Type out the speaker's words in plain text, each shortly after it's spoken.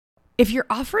If you're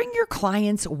offering your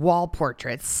clients wall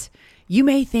portraits, you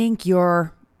may think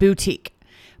you're boutique,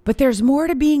 but there's more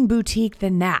to being boutique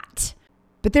than that.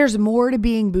 But there's more to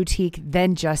being boutique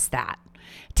than just that.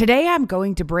 Today, I'm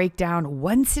going to break down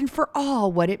once and for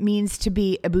all what it means to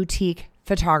be a boutique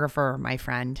photographer, my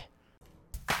friend.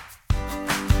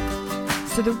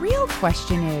 So the real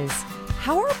question is,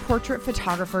 how are portrait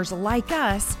photographers like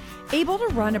us able to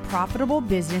run a profitable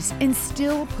business and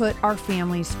still put our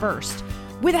families first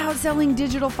without selling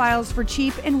digital files for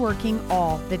cheap and working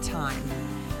all the time?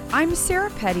 I'm Sarah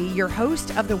Petty, your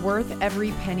host of the Worth Every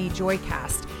Penny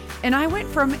Joycast, and I went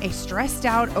from a stressed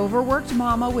out, overworked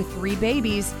mama with 3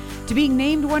 babies to being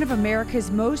named one of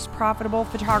America's most profitable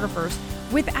photographers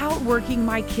without working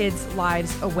my kids'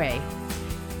 lives away.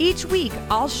 Each week,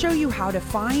 I'll show you how to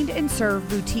find and serve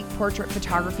boutique portrait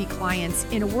photography clients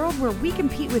in a world where we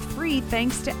compete with free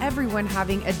thanks to everyone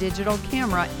having a digital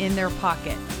camera in their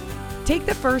pocket. Take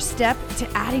the first step to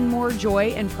adding more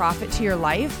joy and profit to your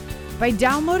life by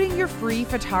downloading your free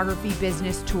photography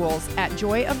business tools at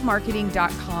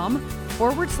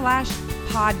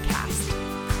joyofmarketing.com/podcast.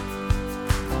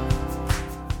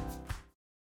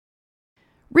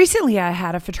 Recently, I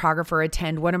had a photographer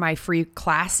attend one of my free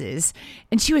classes,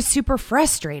 and she was super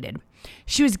frustrated.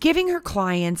 She was giving her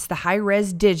clients the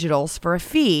high-res digitals for a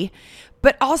fee,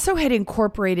 but also had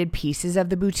incorporated pieces of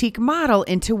the boutique model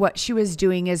into what she was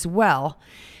doing as well.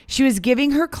 She was giving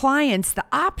her clients the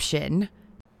option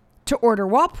to order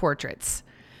wall portraits.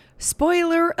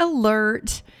 Spoiler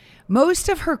alert, most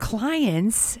of her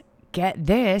clients, get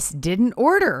this, didn't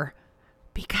order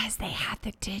because they had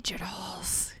the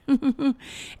digitals.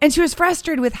 And she was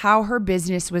frustrated with how her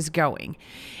business was going.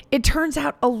 It turns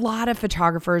out a lot of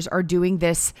photographers are doing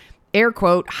this, air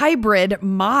quote, hybrid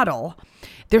model.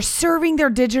 They're serving their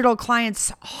digital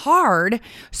clients hard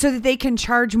so that they can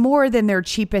charge more than their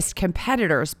cheapest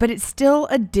competitors, but it's still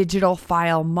a digital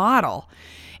file model.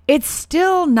 It's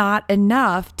still not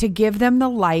enough to give them the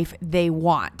life they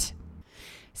want.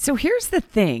 So here's the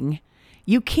thing.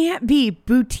 You can't be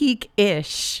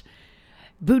boutique-ish,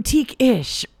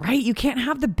 right? You can't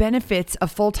have the benefits of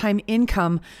full-time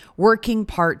income working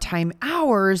part-time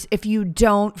hours if you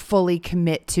don't fully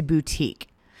commit to boutique.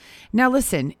 Now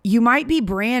listen, you might be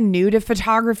brand new to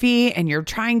photography and you're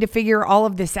trying to figure all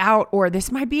of this out, or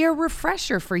this might be a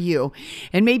refresher for you.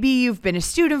 And maybe you've been a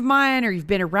student of mine or you've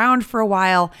been around for a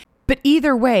while, but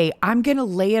either way, I'm going to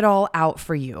lay it all out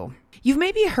for you. You've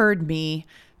maybe heard me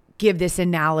give this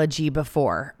analogy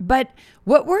before, but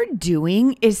what we're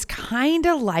doing is kind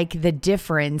of like the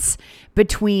difference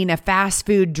between a fast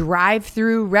food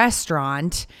drive-through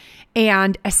restaurant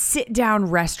and a sit-down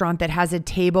restaurant that has a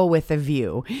table with a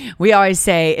view. We always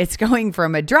say it's going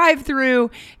from a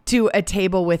drive-through to a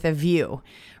table with a view,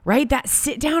 right? That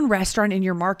sit-down restaurant in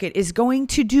your market is going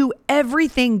to do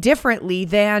everything differently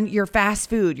than your fast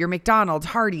food, your McDonald's,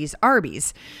 Hardee's,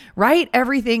 Arby's, right?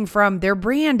 Everything from their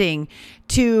branding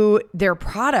to their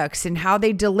products and how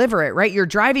they deliver it, right? You're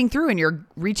driving through and you're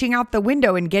reaching out the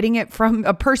window and getting it from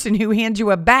a person who hands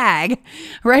you a bag,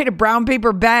 right? A brown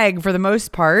paper bag for the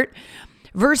most part,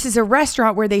 versus a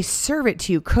restaurant where they serve it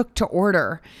to you cooked to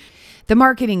order. The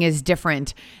marketing is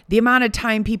different. The amount of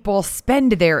time people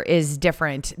spend there is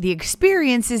different. The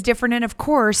experience is different. And of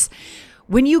course,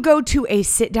 when you go to a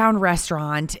sit-down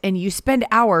restaurant and you spend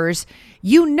hours,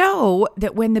 you know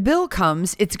that when the bill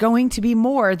comes, it's going to be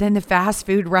more than the fast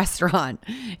food restaurant.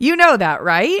 You know that,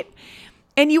 right?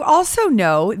 And you also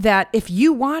know that if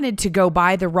you wanted to go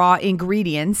buy the raw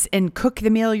ingredients and cook the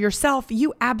meal yourself,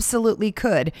 you absolutely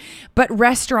could. But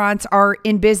restaurants are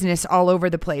in business all over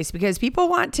the place because people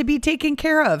want to be taken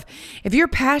care of. If your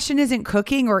passion isn't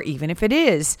cooking, or even if it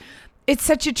is, it's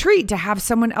such a treat to have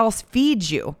someone else feed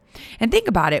you. And think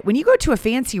about it. When you go to a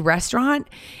fancy restaurant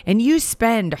and you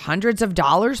spend hundreds of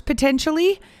dollars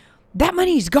potentially, that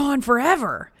money's gone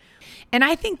forever. And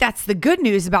I think that's the good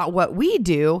news about what we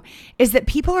do, is that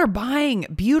people are buying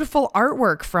beautiful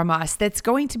artwork from us that's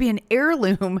going to be an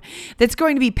heirloom, that's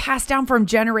going to be passed down from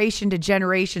generation to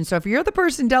generation. So if you're the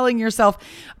person telling yourself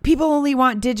people only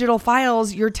want digital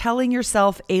files, you're telling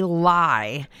yourself a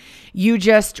lie. You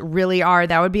just really are.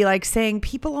 That would be like saying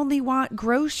people only want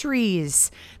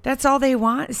groceries. That's all they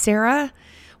want, Sarah.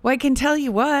 Well, I can tell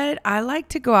you what, I like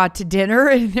to go out to dinner,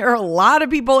 and there are a lot of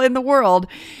people in the world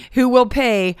who will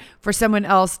pay for someone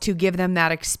else to give them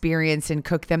that experience and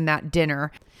cook them that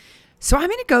dinner. So I'm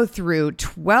going to go through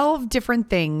 12 different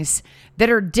things that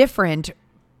are different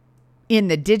in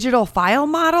the digital file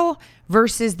model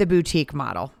versus the boutique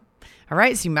model. All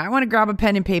right, so you might want to grab a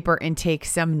pen and paper and take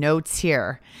some notes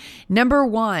here. Number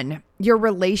one, your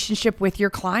relationship with your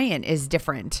client is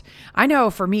different. I know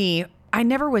for me, I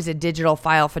never was a digital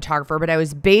file photographer, but I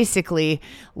was basically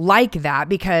like that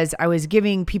because I was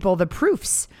giving people the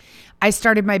proofs. I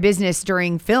started my business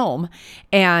during film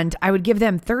and I would give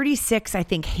them 36, I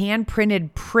think, hand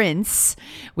printed prints.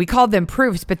 We called them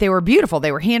proofs, but they were beautiful.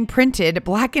 They were hand printed,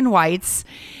 black and whites.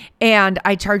 And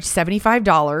I charged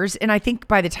 $75. And I think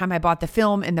by the time I bought the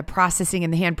film and the processing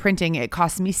and the hand printing, it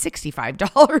cost me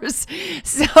 $65.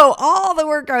 So all the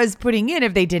work I was putting in,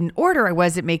 if they didn't order, I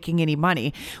wasn't making any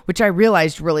money, which I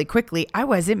realized really quickly. I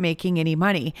wasn't making any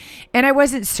money and I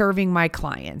wasn't serving my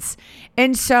clients.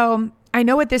 And so I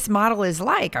know what this model is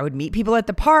like. I would meet people at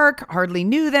the park, hardly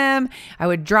knew them. I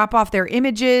would drop off their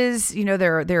images,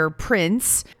 their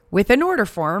prints with an order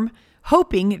form,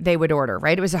 hoping they would order,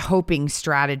 right? It was a hoping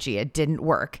strategy. It didn't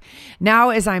work. Now,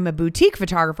 as I'm a boutique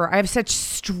photographer, I have such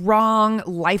strong,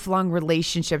 lifelong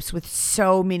relationships with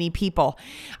so many people.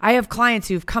 I have clients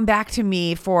who've come back to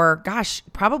me for,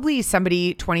 probably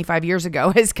somebody 25 years ago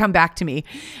has come back to me.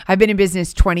 I've been in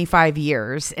business 25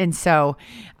 years. And so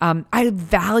I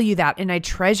value that and I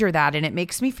treasure that. And it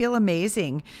makes me feel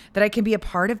amazing that I can be a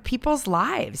part of people's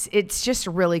lives. It's just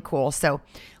really cool. So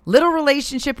little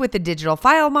relationship with the digital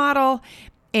file model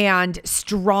and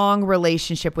strong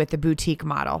relationship with the boutique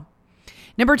model.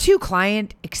 Number 2,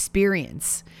 client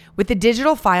experience. With the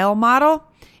digital file model,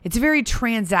 it's a very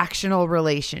transactional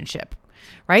relationship,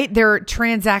 right? They're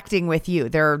transacting with you.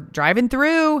 They're driving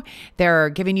through, they're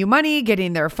giving you money,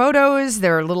 getting their photos,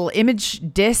 their little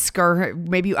image disc, or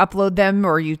maybe you upload them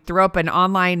or you throw up an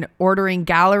online ordering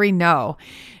gallery. No.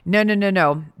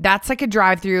 That's like a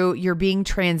drive-through. You're being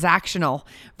transactional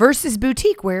versus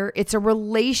boutique where it's a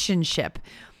relationship.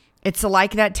 It's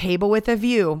like that table with a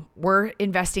view. We're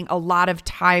investing a lot of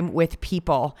time with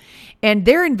people and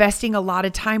they're investing a lot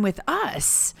of time with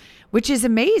us, which is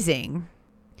amazing.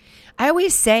 I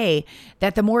always say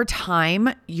that the more time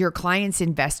your clients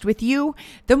invest with you,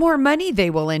 the more money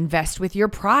they will invest with your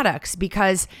products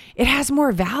because it has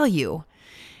more value.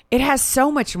 It has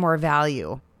so much more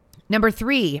value. Number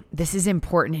 3, this is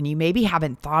important and you maybe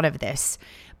haven't thought of this,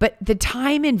 but the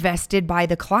time invested by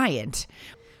the client.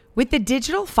 With the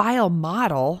digital file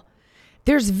model,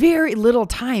 there's very little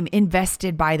time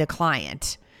invested by the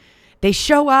client. They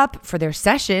show up for their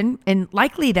session and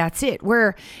likely that's it.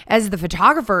 Whereas the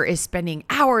photographer is spending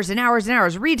hours and hours and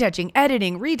hours retouching,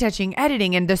 editing,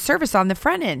 and the service on the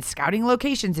front end, scouting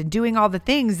locations and doing all the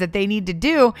things that they need to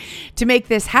do to make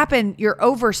this happen. You're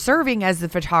over serving as the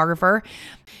photographer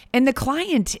and the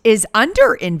client is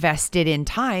under invested in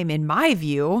time, in my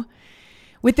view.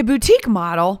 With the boutique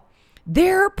model,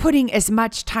 they're putting as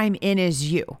much time in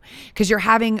as you because you're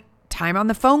having time on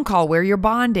the phone call where you're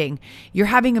bonding. You're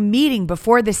having a meeting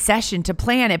before the session to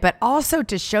plan it, but also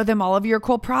to show them all of your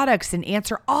cool products and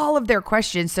answer all of their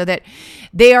questions so that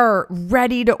they are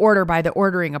ready to order by the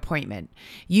ordering appointment.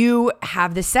 You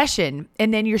have the session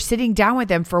and then you're sitting down with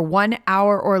them for 1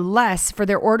 hour or less for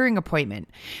their ordering appointment.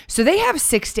 So they have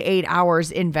 6 to 8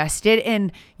 hours invested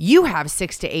and you have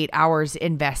 6 to 8 hours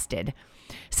invested.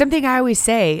 Something I always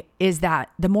say is that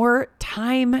the more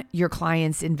time your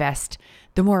clients invest,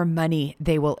 the more money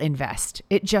they will invest.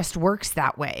 It just works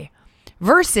that way.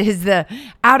 Versus the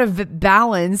out of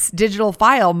balance digital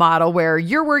file model where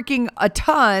you're working a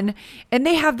ton and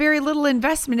they have very little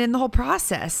investment in the whole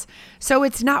process. So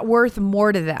it's not worth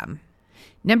more to them.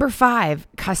 Number 5,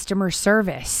 customer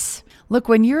service. Look,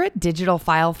 when you're a digital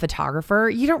file photographer,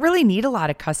 you don't really need a lot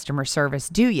of customer service,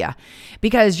 do you?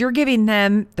 Because you're giving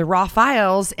them the raw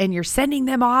files and you're sending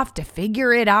them off to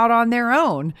figure it out on their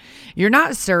own. You're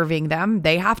not serving them.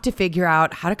 They have to figure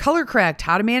out how to color correct,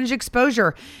 how to manage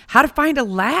exposure, how to find a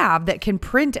lab that can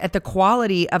print at the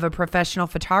quality of a professional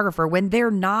photographer when they're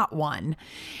not one.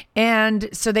 And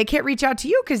so they can't reach out to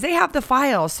you because they have the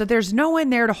files. So there's no one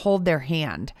there to hold their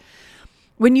hand.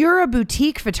 When you're a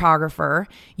boutique photographer,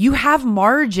 you have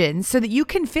margins so that you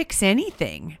can fix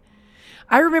anything.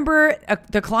 I remember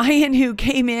the client who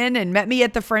came in and met me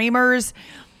at the Framers,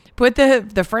 put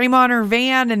the frame on her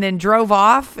van and then drove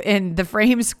off and the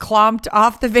frames clomped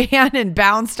off the van and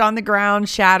bounced on the ground,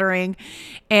 shattering.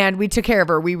 And we took care of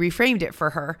her. We reframed it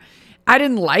for her. I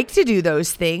didn't like to do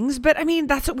those things, but I mean,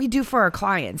 that's what we do for our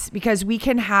clients because we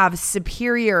can have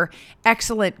superior,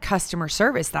 excellent customer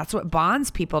service. That's what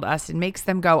bonds people to us and makes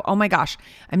them go, oh my gosh,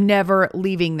 I'm never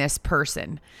leaving this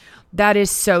person. That is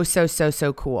so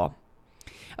cool.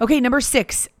 Okay, number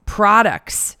 6,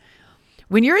 products.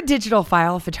 When you're a digital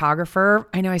file photographer,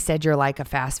 I know I said you're like a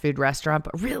fast food restaurant,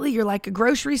 but really you're like a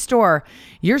grocery store.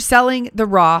 You're selling the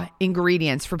raw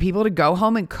ingredients for people to go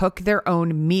home and cook their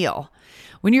own meal.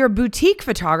 When you're a boutique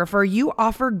photographer, you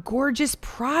offer gorgeous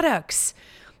products.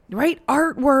 right?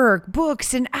 Artwork,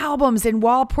 books and albums and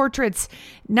wall portraits,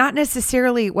 not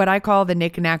necessarily what I call the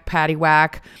knick-knack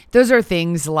paddywhack. Those are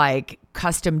things like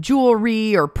custom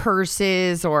jewelry or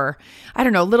purses or, I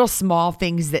don't know, little small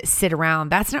things that sit around.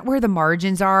 That's not where the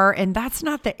margins are. And that's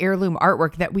not the heirloom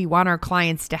artwork that we want our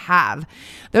clients to have.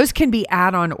 Those can be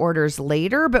add-on orders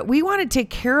later, but we want to take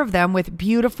care of them with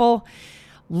beautiful,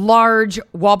 large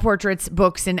wall portraits,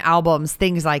 books and albums,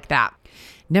 things like that.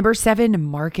 Number 7,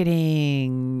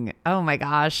 marketing. Oh my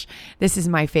gosh, this is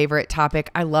my favorite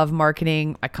topic. I love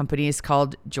marketing. My company is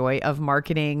called Joy of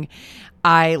Marketing.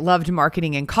 I loved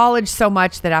marketing in college so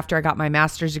much that after I got my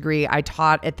master's degree, I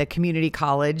taught at the community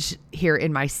college here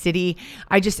in my city.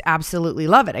 I just absolutely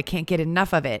love it. I can't get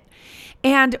enough of it.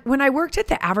 And when I worked at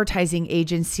the advertising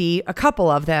agency, a couple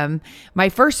of them, my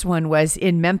first one was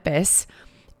in Memphis.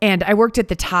 And I worked at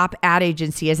the top ad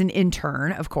agency as an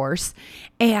intern, of course.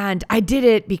 And I did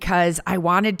it because I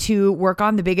wanted to work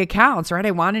on the big accounts, right? I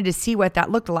wanted to see what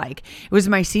that looked like. It was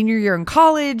my senior year in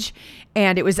college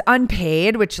and it was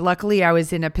unpaid, which luckily I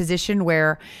was in a position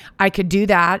where I could do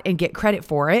that and get credit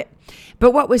for it. But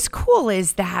what was cool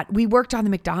is that we worked on the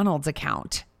McDonald's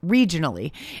account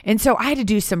regionally. And so I had to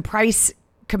do some price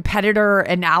competitor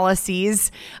analyses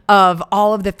of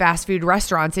all of the fast food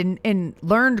restaurants and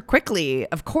learned quickly,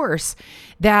 of course,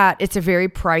 that it's a very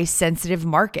price sensitive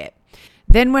market.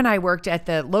 Then when I worked at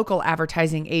the local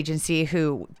advertising agency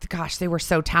who, gosh, they were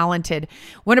so talented.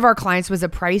 One of our clients was a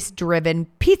price-driven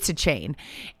pizza chain.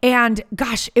 And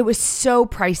gosh, it was so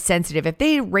price sensitive. If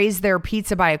they raised their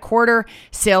pizza by a quarter,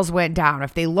 sales went down.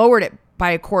 If they lowered it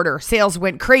by a quarter, sales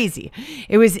went crazy.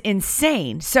 It was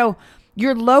insane. So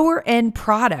your lower end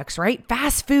products, right?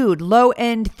 Fast food, low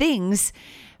end things,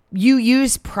 you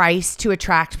use price to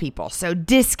attract people. So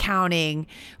discounting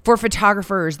for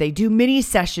photographers, they do mini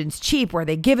sessions cheap where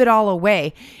they give it all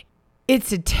away.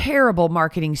 It's a terrible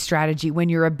marketing strategy when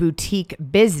you're a boutique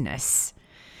business.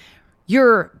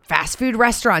 Your fast food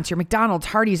restaurants, your McDonald's,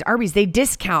 Hardee's, Arby's, they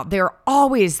discount. They're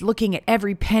always looking at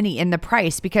every penny in the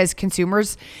price because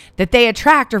consumers that they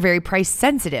attract are very price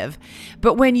sensitive.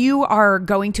 But when you are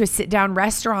going to a sit-down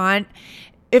restaurant,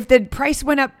 if the price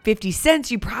went up 50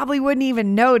 cents, you probably wouldn't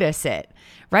even notice it,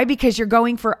 right? Because you're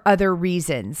going for other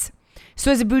reasons. So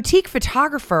as a boutique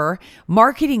photographer,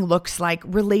 marketing looks like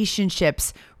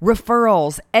relationships,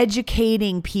 referrals,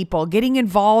 educating people, getting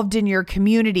involved in your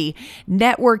community,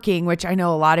 networking, which I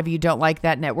know a lot of you don't like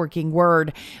that networking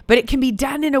word, but it can be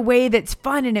done in a way that's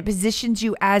fun and it positions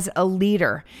you as a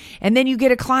leader. And then you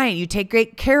get a client, you take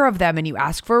great care of them and you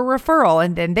ask for a referral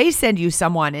and then they send you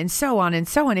someone and so on and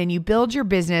so on. And you build your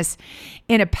business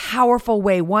in a powerful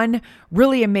way, one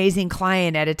really amazing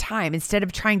client at a time, instead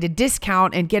of trying to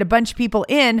discount and get a bunch of people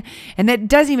in and that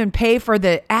doesn't even pay for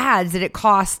the ads that it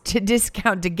costs to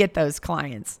discount to get those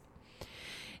clients.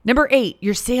 Number 8,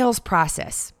 your sales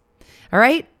process. All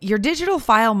right. Your digital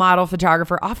file model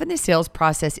photographer, often the sales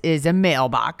process is a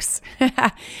mailbox.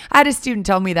 I had a student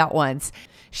tell me that once.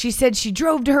 She said she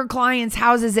drove to her clients'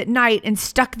 houses at night and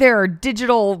stuck their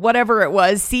digital, whatever it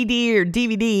was, CD or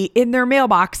DVD in their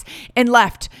mailbox and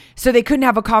left so they couldn't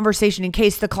have a conversation in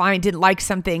case the client didn't like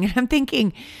something. And I'm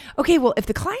thinking, okay, well, if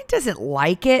the client doesn't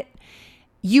like it,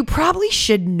 you probably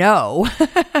should know,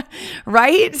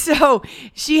 right? So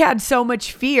she had so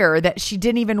much fear that she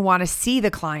didn't even want to see the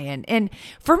client. And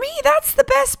for me, that's the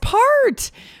best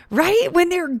part, right? When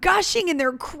they're gushing and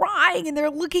they're crying and they're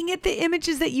looking at the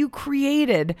images that you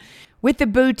created. With the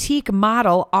boutique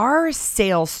model, our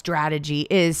sales strategy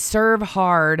is serve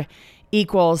hard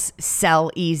equals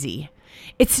sell easy.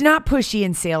 It's not pushy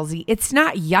and salesy. It's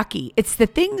not yucky. It's the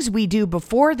things we do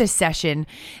before the session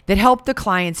that help the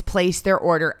clients place their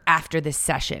order after the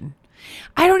session.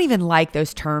 I don't even like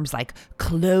those terms like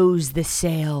close the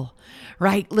sale,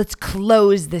 right? Let's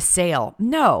close the sale.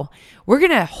 No, we're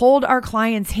going to hold our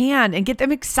client's hand and get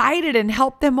them excited and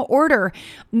help them order.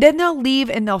 Then they'll leave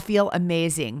and they'll feel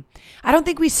amazing. I don't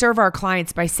think we serve our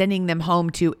clients by sending them home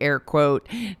to, air quote,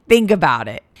 think about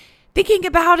it. Thinking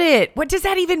about it. What does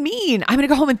that even mean? I'm going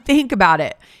to go home and think about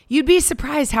it. You'd be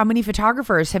surprised how many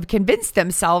photographers have convinced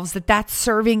themselves that that's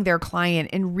serving their client.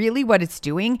 And really what it's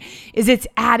doing is it's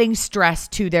adding stress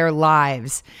to their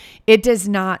lives. It does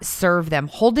not serve them.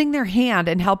 Holding their hand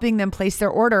and helping them place their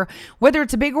order, whether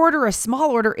it's a big order or a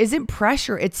small order, isn't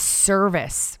pressure. It's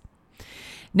service.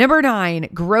 Number 9,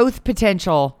 growth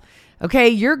potential. Okay,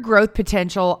 your growth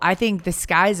potential, I think the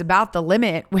sky's about the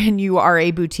limit when you are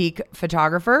a boutique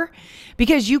photographer,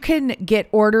 because you can get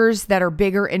orders that are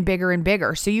bigger and bigger and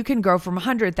bigger. So you can go from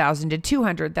 100,000 to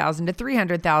 200,000 to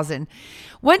 300,000.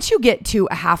 Once you get to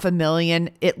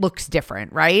 $500,000, it looks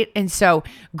different, right? And so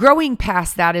growing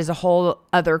past that is a whole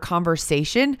other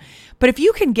conversation. But if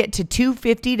you can get to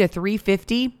 250 to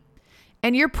 350,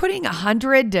 and you're putting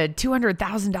 $100,000 to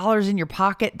 $200,000 in your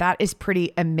pocket, that is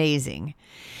pretty amazing.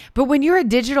 But when you're a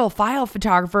digital file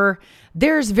photographer,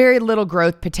 there's very little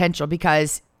growth potential,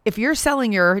 because if you're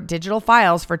selling your digital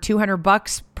files for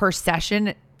 $200 per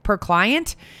session per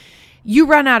client, you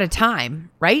run out of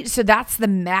time, right? So that's the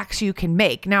max you can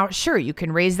make. Now, sure, you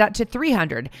can raise that to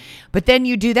 300, but then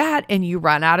you do that and you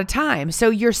run out of time. So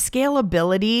your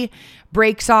scalability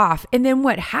breaks off. And then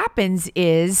what happens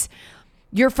is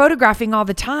you're photographing all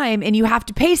the time and you have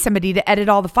to pay somebody to edit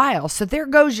all the files. So there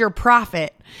goes your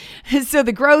profit. So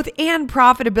the growth and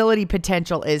profitability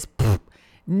potential is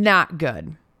not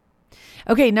good.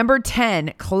 Okay, number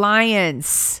 10,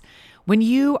 clients. When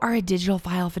you are a digital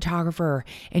file photographer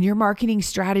and your marketing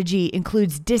strategy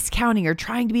includes discounting or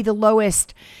trying to be the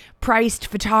lowest priced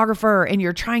photographer, and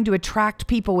you're trying to attract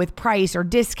people with price or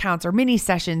discounts or mini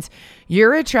sessions,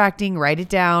 you're attracting, write it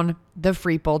down, the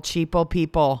freeple, cheapo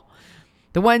people.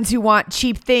 The ones who want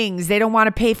cheap things, they don't want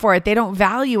to pay for it. They don't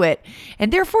value it.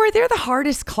 And therefore, they're the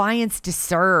hardest clients to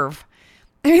serve.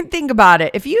 I mean, think about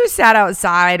it. If you sat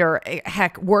outside or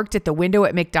heck, worked at the window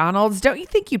at McDonald's, don't you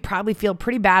think you'd probably feel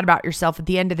pretty bad about yourself at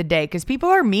the end of the day? Because people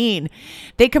are mean.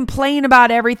 They complain about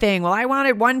everything. Well, I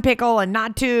wanted one pickle and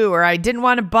not two, or I didn't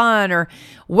want a bun, or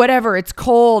whatever. It's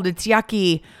cold. It's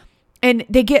yucky. And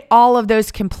they get all of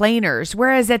those complainers.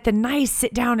 Whereas at the nice,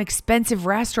 sit down, expensive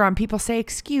restaurant, people say,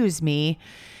 excuse me,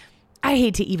 I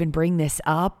hate to even bring this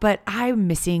up, but I'm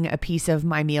missing a piece of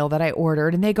my meal that I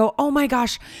ordered. And they go, oh my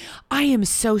gosh, I am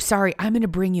so sorry. I'm going to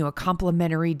bring you a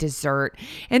complimentary dessert.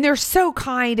 And they're so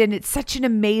kind, and it's such an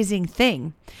amazing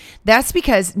thing. That's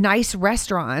because nice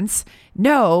restaurants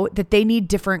know that they need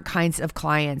different kinds of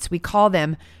clients. We call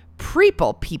them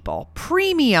preeple people,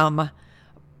 premium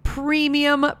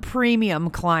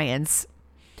clients.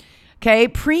 Okay.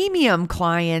 Premium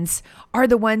clients are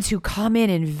the ones who come in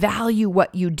and value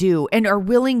what you do and are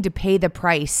willing to pay the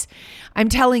price. I'm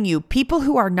telling you, people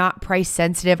who are not price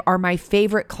sensitive are my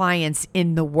favorite clients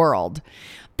in the world.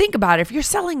 Think about it. If you're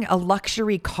selling a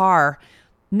luxury car,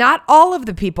 not all of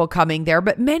the people coming there,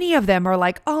 but many of them are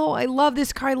like, oh, I love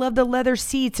this car. I love the leather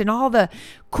seats and all the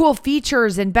cool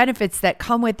features and benefits that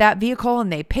come with that vehicle,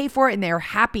 and they pay for it and they're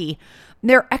happy.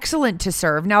 They're excellent to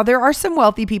serve. Now, there are some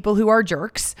wealthy people who are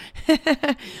jerks,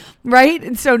 right?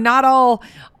 And so not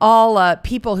all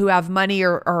people who have money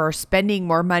or are spending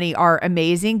more money are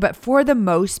amazing. But for the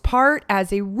most part,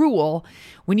 as a rule,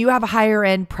 when you have a higher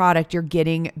end product, you're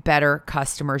getting better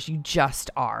customers. You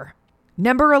just are.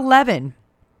 Number 11,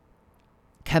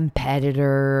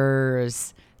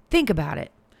 competitors. Think about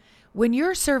it. When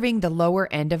you're serving the lower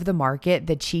end of the market,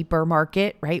 the cheaper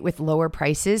market, right, with lower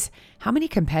prices, how many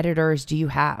competitors do you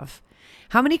have?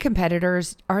 How many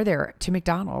competitors are there to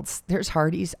McDonald's? There's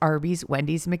Hardee's, Arby's,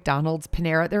 Wendy's, McDonald's,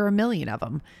 Panera. There are a million of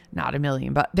them. Not a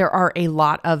million, but there are a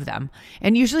lot of them.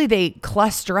 And usually they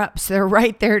cluster up, so they're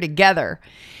right there together.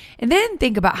 And then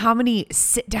think about how many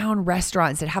sit-down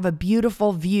restaurants that have a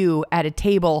beautiful view at a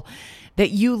table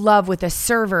that you love with a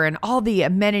server and all the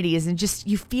amenities, and just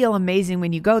you feel amazing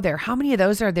when you go there. How many of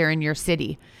those are there in your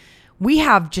city? We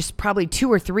have just probably 2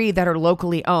 or 3 that are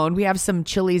locally owned. We have some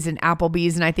Chili's and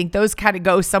Applebee's, and I think those kind of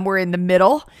go somewhere in the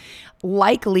middle.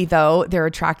 Likely, though, they're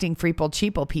attracting freeple,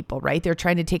 cheapo people, right? They're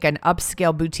trying to take an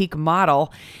upscale boutique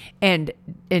model and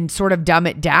sort of dumb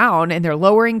it down, and they're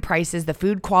lowering prices. The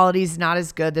food quality is not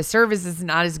as good. The service is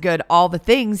not as good, all the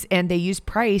things, and they use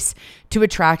price to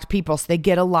attract people. So they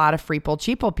get a lot of freeple,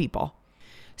 cheapo people.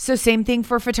 So same thing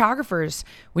for photographers.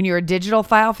 When you're a digital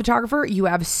file photographer, you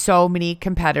have so many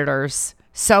competitors,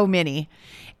 so many.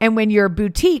 And when you're a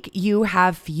boutique, you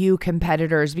have few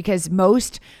competitors, because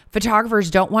most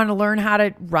photographers don't want to learn how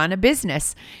to run a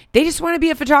business. They just want to be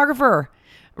a photographer,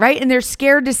 right? And they're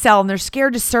scared to sell, and they're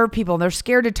scared to serve people, and they're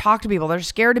scared to talk to people. They're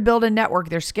scared to build a network.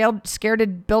 They're scared to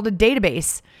build a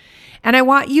database. And I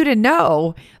want you to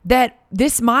know that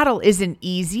this model isn't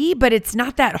easy, but it's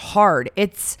not that hard.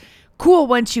 It's cool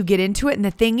once you get into it. And the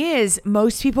thing is,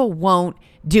 most people won't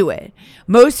do it.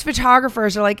 Most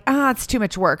photographers are like, it's too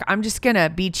much work. I'm just going to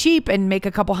be cheap and make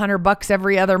a couple $100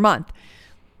 every other month.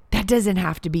 That doesn't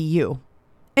have to be you.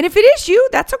 And if it is you,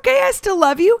 that's okay. I still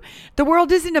love you. The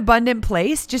world is an abundant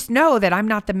place. Just know that I'm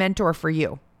not the mentor for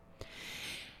you.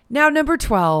 Now, number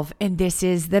 12, and this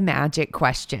is the magic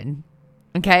question.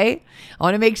 Okay? I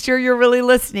want to make sure you're really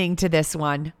listening to this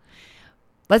one.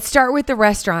 Let's start with the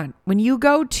restaurant. When you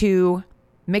go to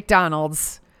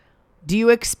McDonald's, do you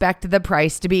expect the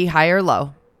price to be high or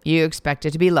low? You expect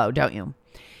it to be low, don't you?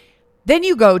 Then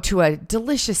you go to a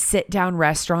delicious sit-down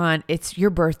restaurant. It's your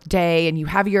birthday and you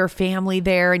have your family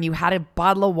there and you had a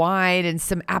bottle of wine and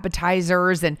some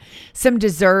appetizers and some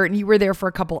dessert and you were there for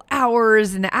a couple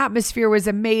hours and the atmosphere was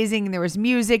amazing and there was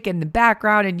music in the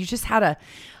background and you just had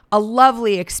a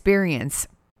lovely experience.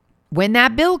 When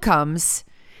that bill comes,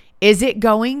 is it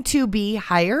going to be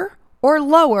higher or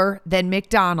lower than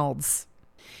McDonald's?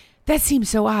 That seems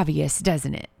so obvious,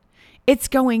 doesn't it? It's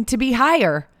going to be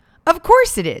higher. Of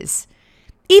course it is.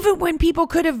 Even when people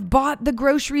could have bought the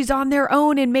groceries on their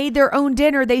own and made their own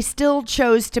dinner, they still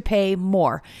chose to pay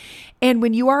more. And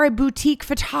when you are a boutique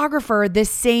photographer, the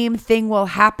same thing will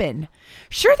happen.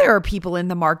 Sure, there are people in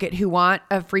the market who want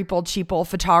a Freeple Cheaple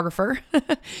photographer,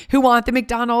 who want the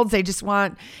McDonald's. They just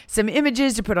want some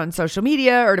images to put on social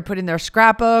media or to put in their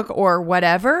scrapbook or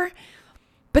whatever.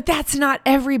 But that's not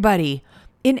everybody.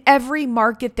 In every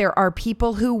market, there are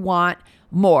people who want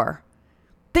more.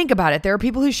 Think about it. There are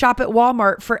people who shop at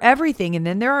Walmart for everything. And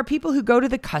then there are people who go to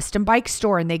the custom bike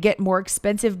store and they get more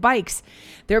expensive bikes.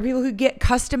 There are people who get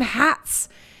custom hats.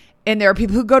 And there are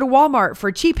people who go to Walmart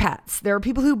for cheap hats. There are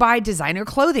people who buy designer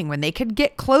clothing when they could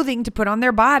get clothing to put on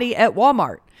their body at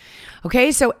Walmart.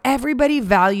 Okay, so everybody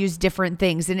values different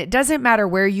things. And it doesn't matter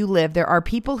where you live. There are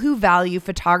people who value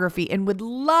photography and would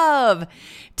love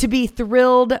to be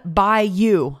thrilled by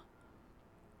you.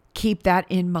 Keep that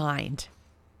in mind.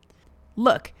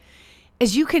 Look,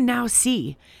 as you can now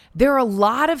see, there are a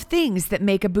lot of things that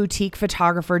make a boutique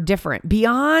photographer different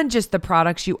beyond just the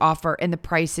products you offer and the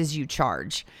prices you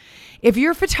charge. If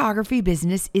your photography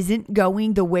business isn't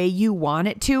going the way you want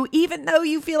it to, even though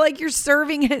you feel like you're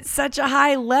serving at such a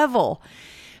high level,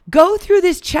 go through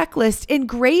this checklist and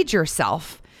grade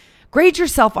yourself. Grade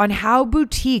yourself on how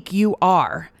boutique you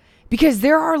are, because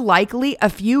there are likely a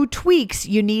few tweaks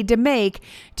you need to make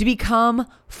to become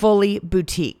fully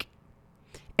boutique.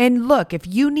 And look, if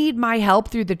you need my help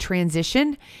through the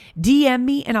transition, DM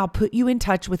me and I'll put you in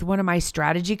touch with one of my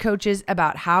strategy coaches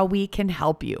about how we can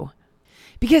help you.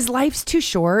 Because life's too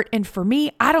short, and for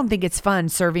me, I don't think it's fun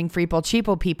serving Freeple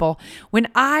Cheaple people when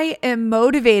I am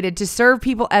motivated to serve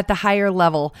people at the higher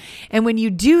level. And when you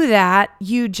do that,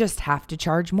 you just have to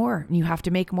charge more. You have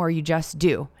to make more. You just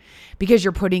do, because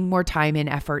you're putting more time and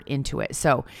effort into it.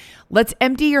 So let's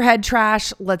empty your head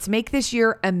trash. Let's make this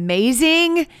year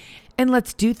amazing. And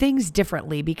let's do things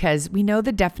differently, because we know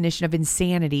the definition of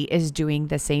insanity is doing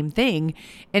the same thing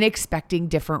and expecting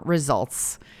different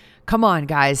results. Come on,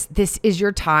 guys. This is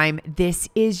your time. This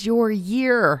is your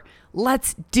year.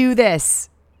 Let's do this.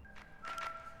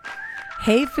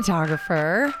 Hey,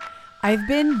 photographer. I've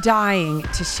been dying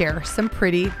to share some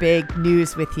pretty big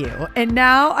news with you, and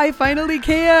now I finally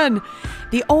can.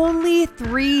 The only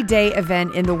 3-day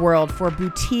event in the world for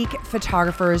boutique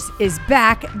photographers is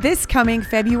back this coming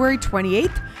February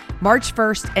 28th, March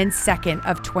 1st, and 2nd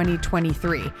of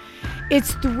 2023.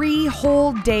 It's 3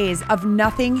 whole days of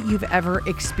nothing you've ever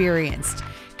experienced.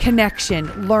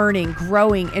 Connection, learning,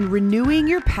 growing, and renewing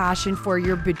your passion for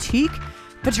your boutique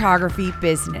photography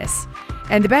business.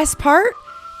 And the best part?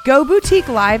 Go Boutique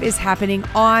Live is happening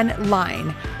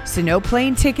online, so no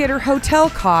plane ticket or hotel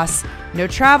costs, no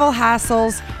travel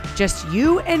hassles, just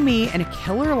you and me and a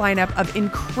killer lineup of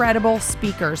incredible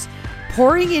speakers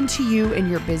pouring into you and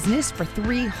your business for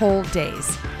 3 whole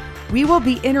days. We will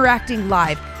be interacting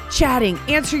live, chatting,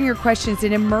 answering your questions,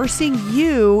 and immersing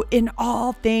you in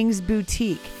all things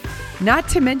boutique. Not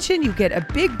to mention, you get a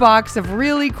big box of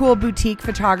really cool boutique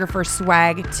photographer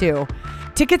swag too.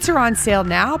 Tickets are on sale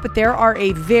now, but there are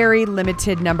a very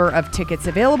limited number of tickets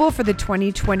available for the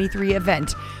 2023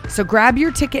 event. So grab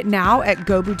your ticket now at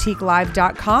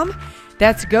goboutiquelive.com.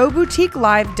 That's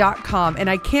goboutiquelive.com, and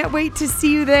I can't wait to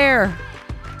see you there.